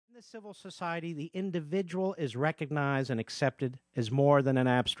the civil society, the individual is recognized and accepted as more than an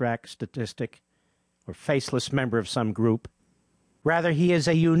abstract statistic or faceless member of some group. Rather, he is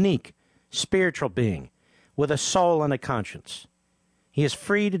a unique, spiritual being with a soul and a conscience. He is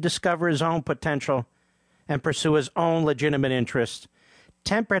free to discover his own potential and pursue his own legitimate interests,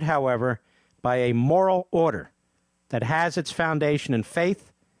 tempered, however, by a moral order that has its foundation in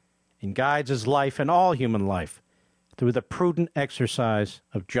faith and guides his life and all human life through the prudent exercise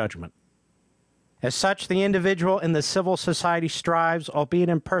of judgment. As such, the individual in the civil society strives, albeit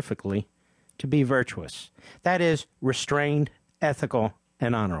imperfectly, to be virtuous, that is, restrained, ethical,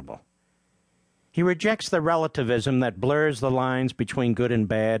 and honorable. He rejects the relativism that blurs the lines between good and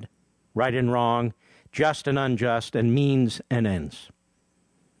bad, right and wrong, just and unjust, and means and ends.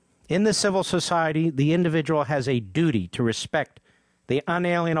 In the civil society, the individual has a duty to respect the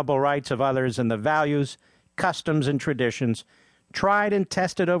unalienable rights of others and the values, customs, and traditions tried and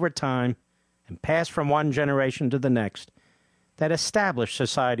tested over time and passed from one generation to the next that establish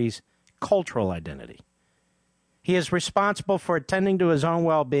society's cultural identity. He is responsible for attending to his own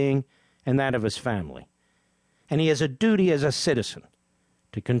well-being and that of his family, and he has a duty as a citizen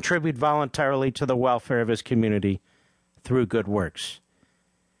to contribute voluntarily to the welfare of his community through good works.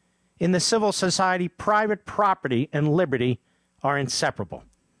 In the civil society, private property and liberty are inseparable.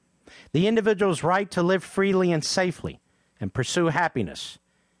 The individual's right to live freely and safely and pursue happiness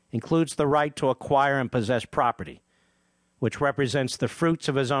includes the right to acquire and possess property, which represents the fruits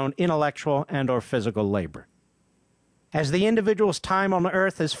of his own intellectual and or physical labor. As the individual's time on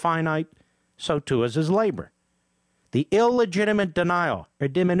earth is finite, so too is his labor. The illegitimate denial or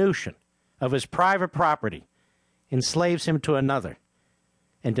diminution of his private property enslaves him to another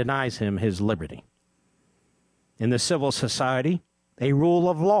and denies him his liberty. In the civil society, a rule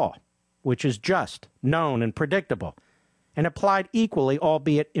of law, which is just, known, and predictable, and applied equally,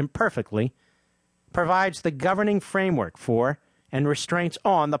 albeit imperfectly, provides the governing framework for and restraints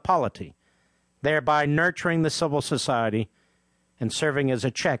on the polity, thereby nurturing the civil society and serving as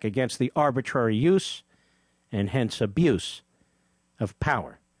a check against the arbitrary use and hence abuse of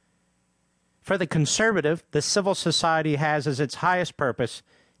power. For the conservative, the civil society has as its highest purpose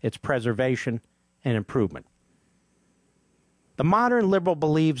its preservation and improvement. The modern liberal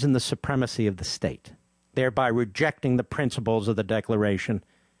believes in the supremacy of the state, thereby rejecting the principles of the Declaration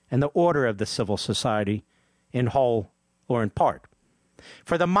and the order of the civil society in whole or in part.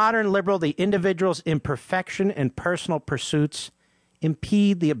 For the modern liberal, the individual's imperfection and personal pursuits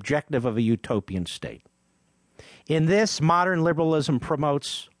impede the objective of a utopian state. In this, modern liberalism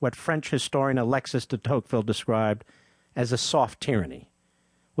promotes what French historian Alexis de Tocqueville described as a soft tyranny,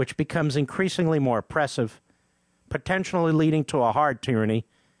 which becomes increasingly more oppressive, potentially leading to a hard tyranny,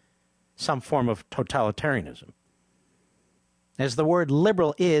 some form of totalitarianism. As the word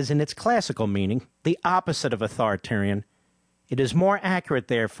liberal is, in its classical meaning, the opposite of authoritarian, it is more accurate,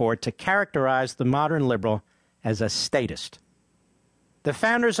 therefore, to characterize the modern liberal as a statist. The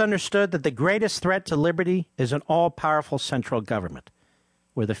founders understood that the greatest threat to liberty is an all-powerful central government,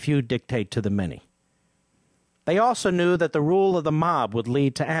 where the few dictate to the many. They also knew that the rule of the mob would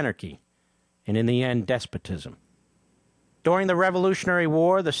lead to anarchy, and in the end, despotism. During the Revolutionary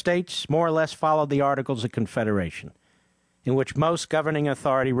War, the states more or less followed the Articles of Confederation, in which most governing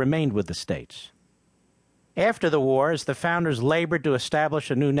authority remained with the states. After the war, as the founders labored to establish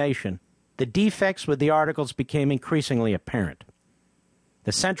a new nation, the defects with the Articles became increasingly apparent.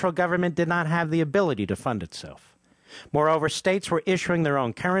 The central government did not have the ability to fund itself. Moreover, states were issuing their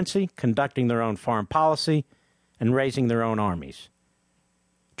own currency, conducting their own foreign policy, and raising their own armies.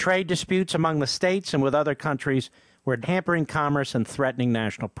 Trade disputes among the states and with other countries were hampering commerce and threatening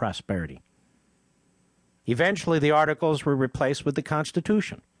national prosperity. Eventually, the Articles were replaced with the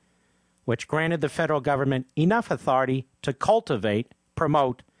Constitution, which granted the federal government enough authority to cultivate,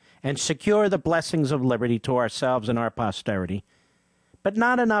 promote, and secure the blessings of liberty to ourselves and our posterity, but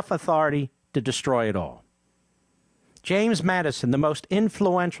not enough authority to destroy it all. James Madison, the most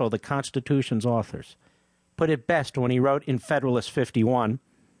influential of the Constitution's authors, put it best when he wrote in Federalist 51,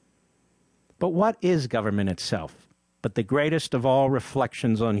 "But what is government itself but the greatest of all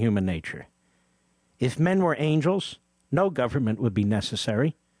reflections on human nature? If men were angels, no government would be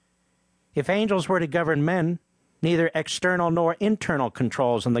necessary. If angels were to govern men, neither external nor internal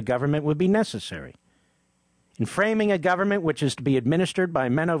controls on the government would be necessary. In framing a government which is to be administered by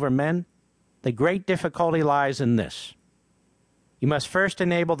men over men, the great difficulty lies in this. You must first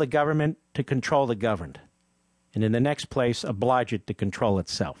enable the government to control the governed, and in the next place oblige it to control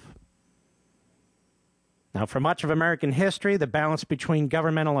itself." Now, for much of American history, the balance between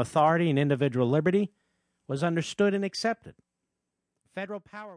governmental authority and individual liberty was understood and accepted. Federal power